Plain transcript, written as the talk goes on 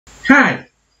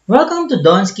Hi, welcome to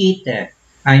DonskyTech.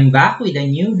 I'm back with a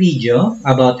new video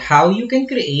about how you can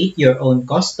create your own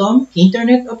custom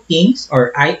Internet of Things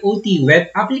or IoT web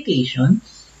application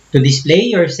to display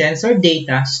your sensor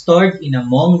data stored in a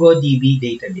MongoDB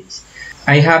database.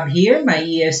 I have here my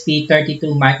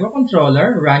ESP32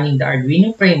 microcontroller running the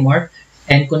Arduino framework,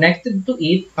 and connected to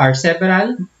it are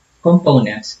several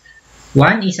components.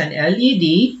 One is an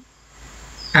LED,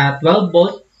 a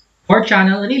 12-volt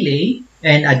 4-channel relay,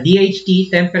 and a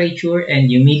DHT temperature and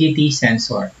humidity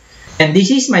sensor. And this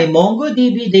is my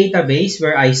MongoDB database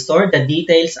where I store the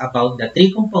details about the three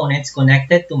components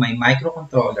connected to my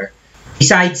microcontroller.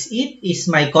 Besides it is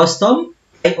my custom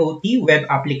IoT web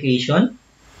application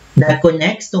that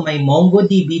connects to my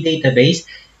MongoDB database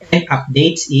and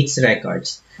updates its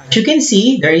records. As you can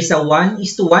see, there is a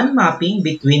 1:1 mapping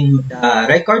between the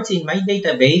records in my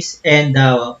database and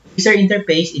the user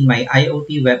interface in my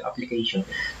IoT web application.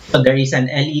 So there is an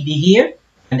LED here,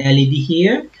 an LED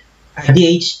here, a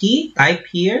DHT type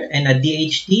here, and a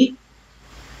DHT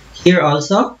here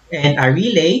also, and a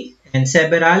relay and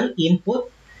several input.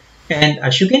 And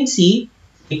as you can see,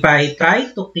 if I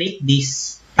try to click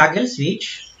this toggle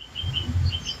switch,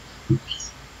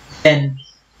 then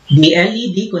the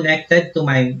LED connected to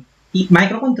my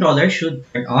microcontroller should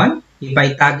turn on. If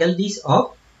I toggle this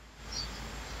off,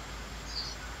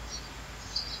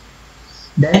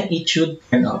 then it should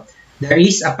turn off. There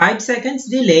is a 5 seconds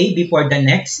delay before the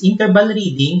next interval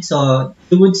reading, so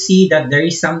you would see that there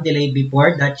is some delay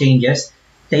before the changes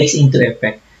takes into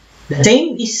effect. The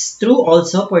same is true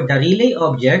also for the relay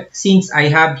object, since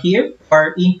I have here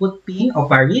our input pin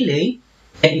of our relay.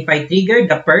 And if I trigger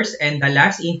the first and the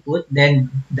last input, then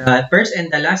the first and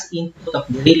the last input of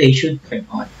the relay should turn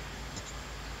on.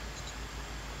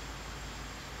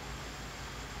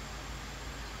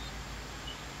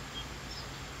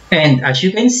 And as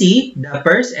you can see, the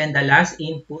first and the last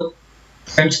input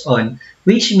turns on,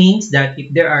 which means that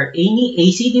if there are any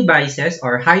AC devices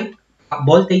or high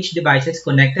voltage devices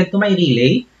connected to my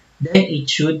relay, then it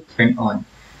should turn on.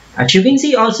 As you can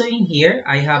see also in here,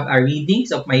 I have a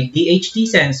readings of my DHT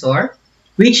sensor,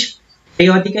 which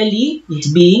periodically is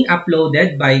being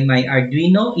uploaded by my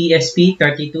Arduino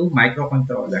ESP32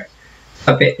 microcontroller.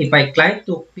 If I click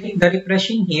to click the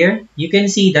refreshing here, you can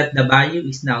see that the value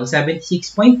is now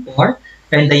 76.4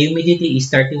 and the humidity is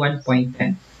 31.10.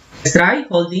 Let's try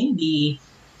holding the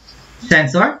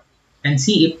sensor and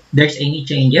see if there's any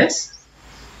changes.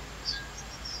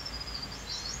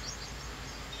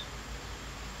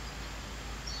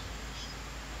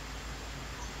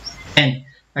 And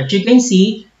as you can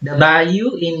see, the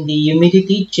value in the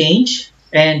humidity changed,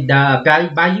 and the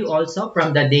value also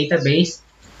from the database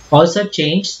also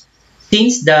changed,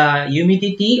 since the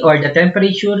humidity or the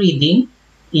temperature reading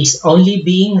is only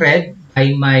being read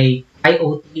by my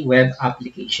IoT web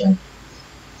application.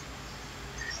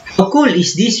 How cool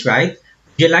is this, right?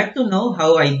 Would you like to know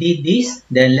how I did this?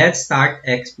 Then let's start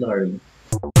exploring.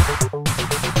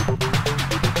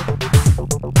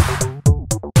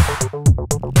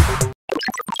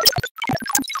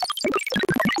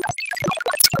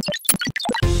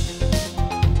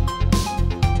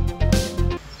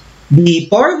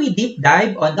 Before we deep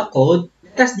dive on the code,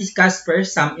 let us discuss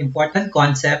first some important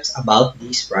concepts about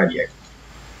this project.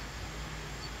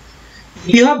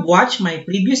 If you have watched my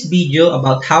previous video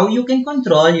about how you can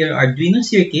control your Arduino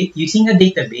circuit using a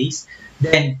database,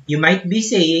 then you might be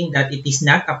saying that it is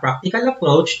not a practical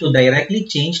approach to directly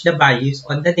change the values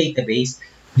on the database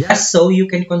just so you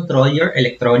can control your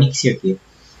electronic circuit.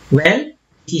 Well,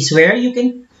 this is where you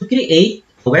can create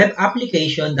a web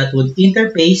application that would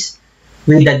interface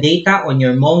with the data on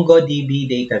your MongoDB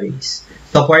database.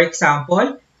 So for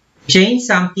example, change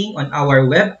something on our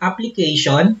web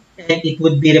application and it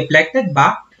would be reflected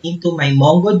back into my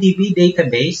MongoDB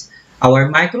database. Our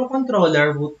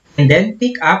microcontroller would then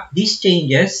pick up these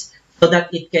changes so that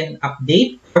it can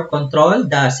update or control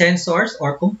the sensors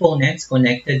or components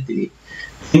connected to it.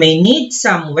 You may need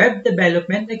some web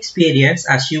development experience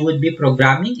as you would be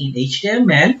programming in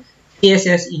HTML,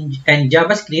 CSS, and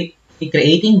JavaScript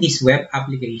creating this web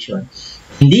application.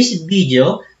 In this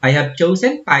video, I have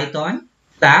chosen Python,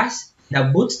 Flask, the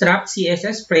Bootstrap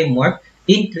CSS framework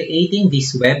in creating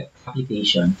this web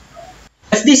application.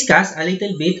 Let's discuss a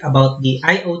little bit about the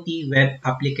IoT Web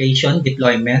Application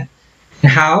Deployment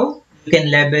and how you can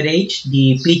leverage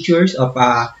the features of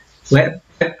a web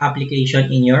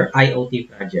application in your IoT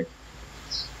project.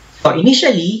 So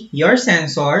initially, your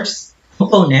sensors,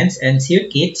 components, and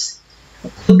circuits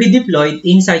to be deployed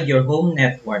inside your home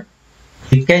network.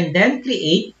 You can then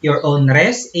create your own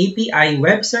REST API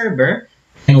web server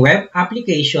and web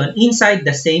application inside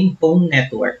the same home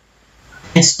network.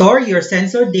 and store your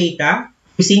sensor data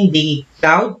using the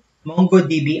cloud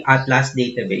MongoDB Atlas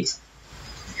database.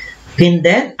 You can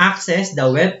then access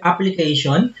the web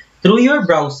application through your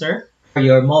browser or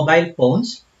your mobile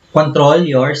phones to control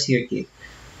your circuit.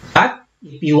 But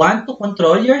if you want to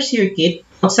control your circuit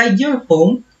outside your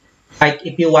home, like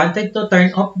if you wanted to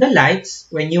turn off the lights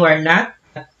when you are not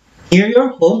near your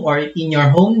home or in your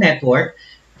home network,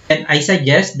 then I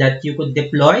suggest that you could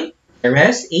deploy a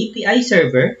REST API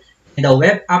server and a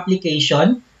web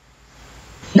application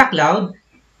in the cloud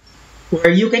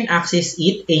where you can access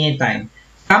it anytime.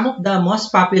 Some of the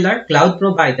most popular cloud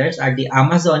providers are the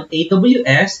Amazon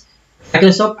AWS,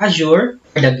 Microsoft Azure,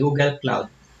 or the Google Cloud.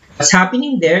 What's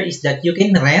happening there is that you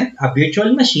can rent a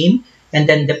virtual machine and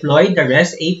then deploy the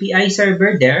REST API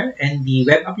server there and the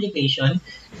web application.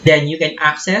 Then you can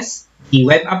access the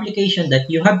web application that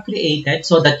you have created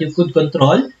so that you could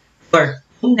control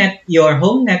your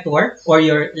home network or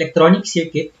your electronic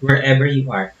circuit wherever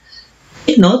you are.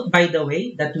 Take note, by the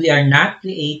way, that we are not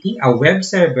creating a web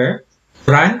server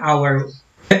to run our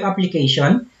web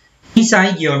application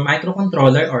inside your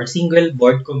microcontroller or single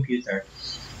board computer.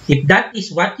 If that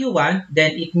is what you want,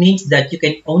 then it means that you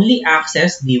can only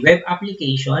access the web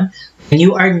application when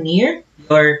you are near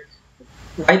your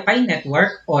Wi-Fi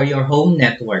network or your home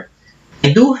network.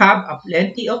 I do have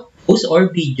plenty of posts or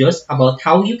videos about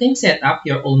how you can set up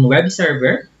your own web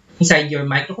server inside your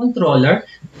microcontroller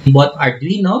in both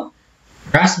Arduino,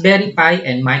 Raspberry Pi,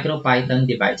 and MicroPython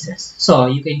devices. So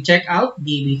you can check out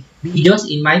the videos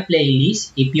in my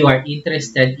playlist if you are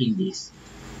interested in this.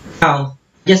 Now,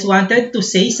 I just wanted to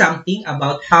say something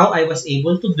about how I was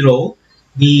able to draw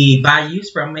the values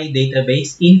from my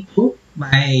database into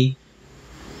my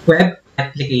web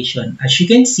application. As you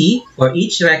can see, for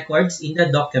each records in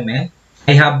the document,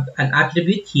 I have an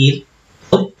attribute here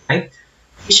called type,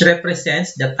 which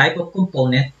represents the type of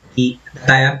component that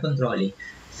I am controlling.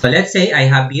 So let's say I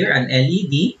have here an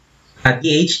LED, a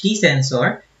DHT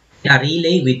sensor, and a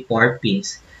relay with 4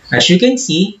 pins. As you can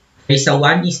see, there is a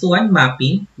 1:1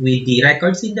 mapping with the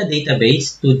records in the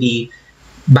database to the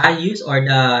values or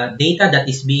the data that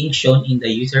is being shown in the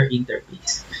user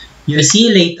interface. You'll see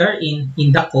later in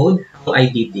the code how I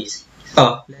did this.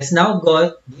 So let's now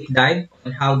go deep dive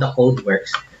on how the code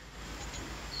works.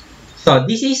 So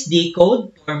this is the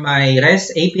code for my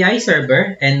REST API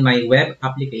server and my web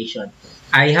application.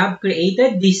 I have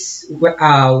created this web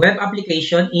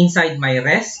application inside my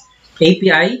REST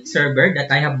API server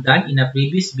that I have done in a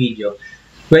previous video.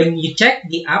 When you check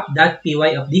the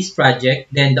app.py of this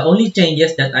project, then the only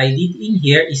changes that I did in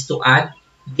here is to add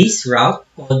this route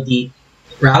called the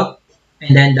route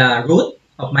and then the root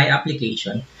of my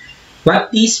application.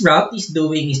 What this route is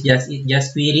doing is it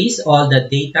just queries all the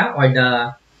data or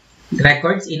the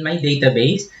records in my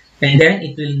database, and then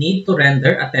it will need to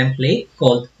render a template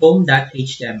called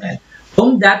home.html.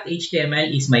 Home.html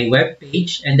is my web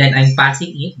page, and then I'm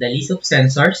passing it the list of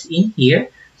sensors in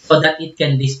here so that it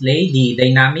can display the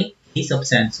dynamic list of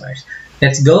sensors.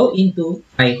 Let's go into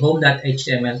my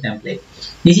home.html template.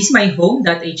 This is my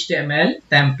home.html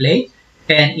template,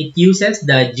 and it uses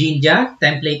the Jinja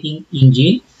templating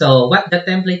engine. So what the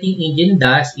templating engine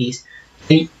does is,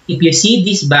 if you see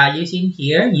these values in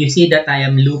here, you see that I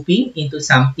am looping into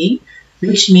something,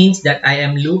 which means that I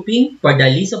am looping for the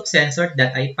list of sensors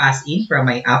that I pass in from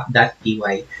my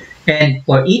app.py. And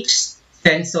for each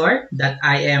sensor that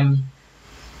I am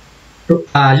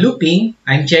looping,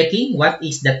 I'm checking what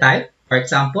is the type. For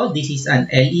example, this is an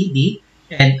LED.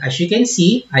 And as you can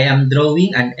see, I am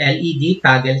drawing an LED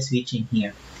toggle switch in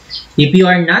here. If you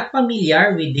are not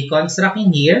familiar with the construct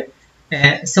in here,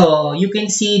 so you can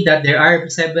see that there are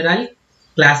several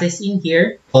classes in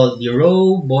here called the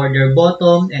row, border,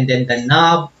 bottom, and then the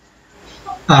knob,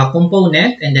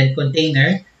 component, and then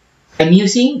container.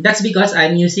 That's because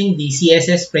I'm using the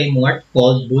CSS framework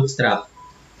called Bootstrap.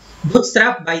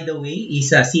 Bootstrap, by the way,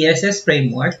 is a CSS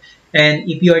framework.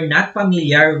 And if you're not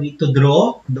familiar with to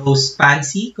draw those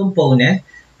fancy components,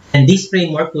 and this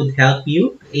framework would help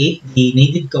you create the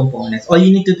needed components. All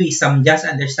you need to do is some just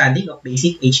understanding of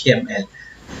basic HTML.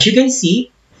 As you can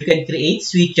see, you can create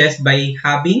switches by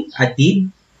having a div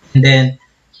and then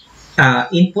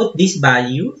input this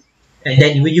value, and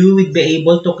then you will be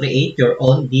able to create your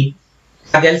own div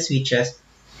toggle switches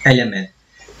element.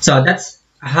 So that's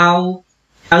how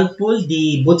helpful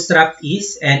the Bootstrap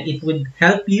is, and it would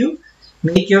help you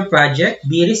make your project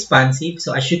be responsive.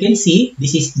 So as you can see,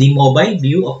 this is the mobile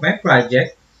view of my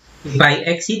project. If I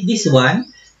exit this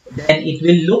one, then it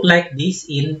will look like this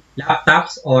in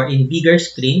laptops or in bigger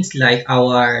screens like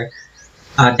our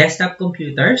desktop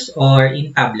computers or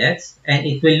in tablets, and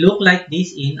it will look like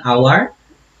this in our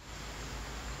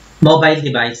mobile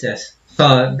devices.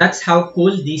 So that's how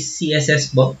cool this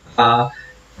CSS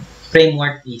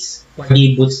framework is for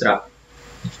the Bootstrap.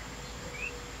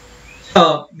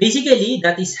 So basically,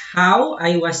 that is how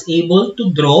I was able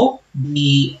to draw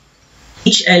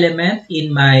each element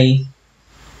in my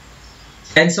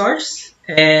sensors.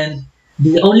 And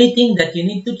the only thing that you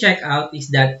need to check out is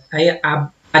that I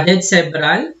have added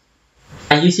several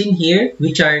using here,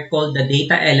 which are called the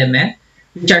data element,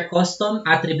 which are custom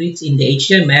attributes in the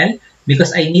HTML,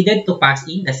 because I needed to pass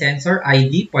in the sensor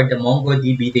ID for the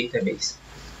MongoDB database.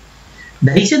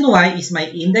 The reason why is my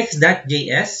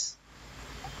index.js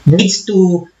needs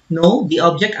to know the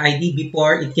object ID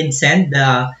before it can send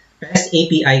the REST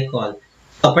API call.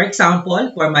 So for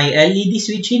example, for my LED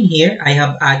switch in here, I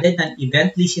have added an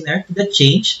event listener to the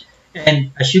change.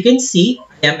 And as you can see,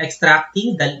 I am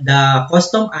extracting the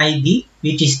custom ID,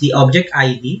 which is the object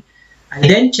ID. I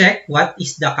then check what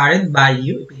is the current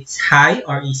value, if it's high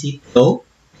or is it low.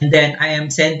 And then I am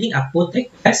sending a put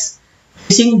request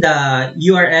using the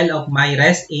URL of my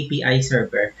REST API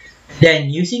server. Then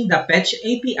using the fetch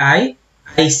API,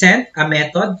 I sent a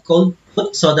method called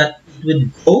put so that it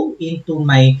would go into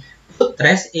my put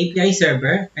REST API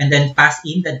server and then pass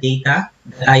in the data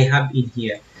that I have in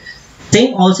here.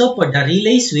 Same also for the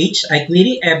relay switch. I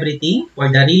query everything for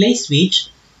the relay switch,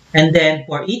 and then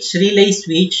for each relay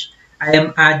switch, I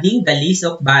am adding the list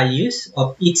of values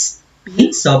of each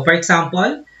pin. So for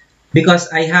example, because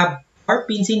I have 4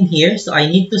 pins in here, so I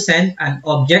need to send an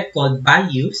object called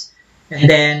values, and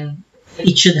then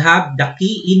it should have the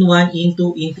key in1, in2,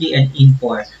 in3, and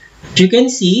in4. As you can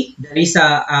see, there is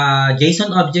a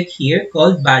JSON object here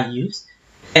called values,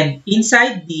 and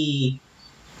inside the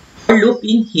for loop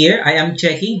in here, I am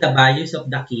checking the values of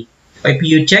the key. So if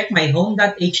you check my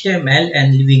home.html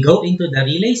and we go into the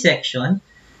relay section,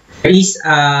 there is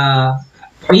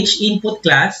for each input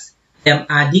class, I am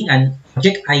adding an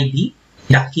object ID,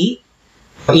 the key,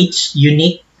 for each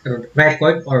unique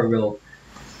record or row.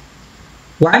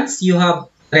 Once you have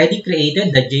already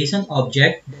created the JSON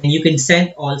object, then you can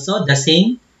send also the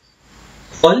same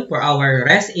call for our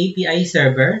REST API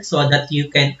server so that you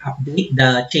can update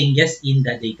the changes in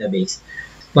the database.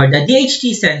 For the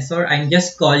DHT sensor, I'm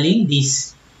just calling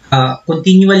this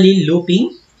continually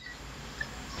looping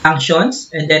functions,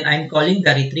 and then I'm calling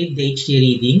the retrieve DHT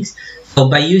readings. So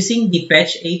by using the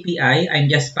fetch API, I'm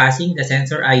just passing the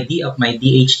sensor ID of my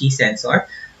DHT sensor.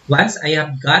 Once I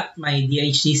have got my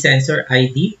DHT sensor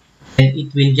ID, and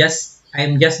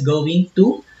I'm just going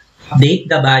to update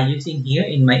the values in here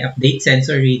in my update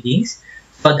sensor readings,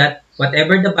 so that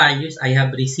whatever the values I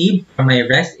have received from my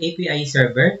REST API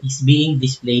server is being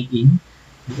displayed in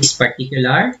this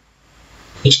particular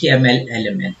HTML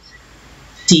element.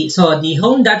 So the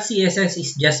home.css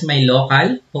is just my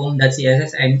local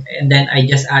home.css, and then I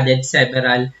just added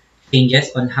several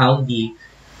changes on how the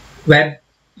web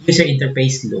user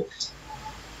interface looks.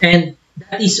 And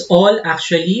that is all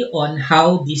actually on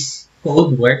how this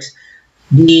code works.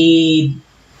 The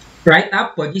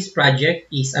write-up for this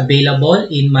project is available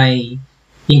in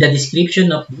the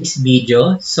description of this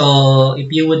video. So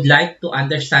if you would like to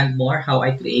understand more how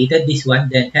I created this one,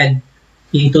 then head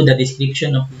into the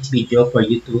description of this video for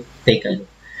you to take a look.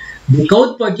 The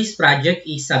code for this project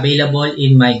is available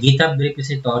in my GitHub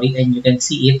repository, and you can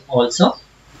see it also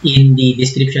in the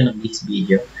description of this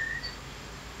video.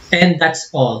 And that's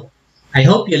all. I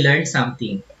hope you learned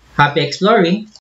something. Happy exploring!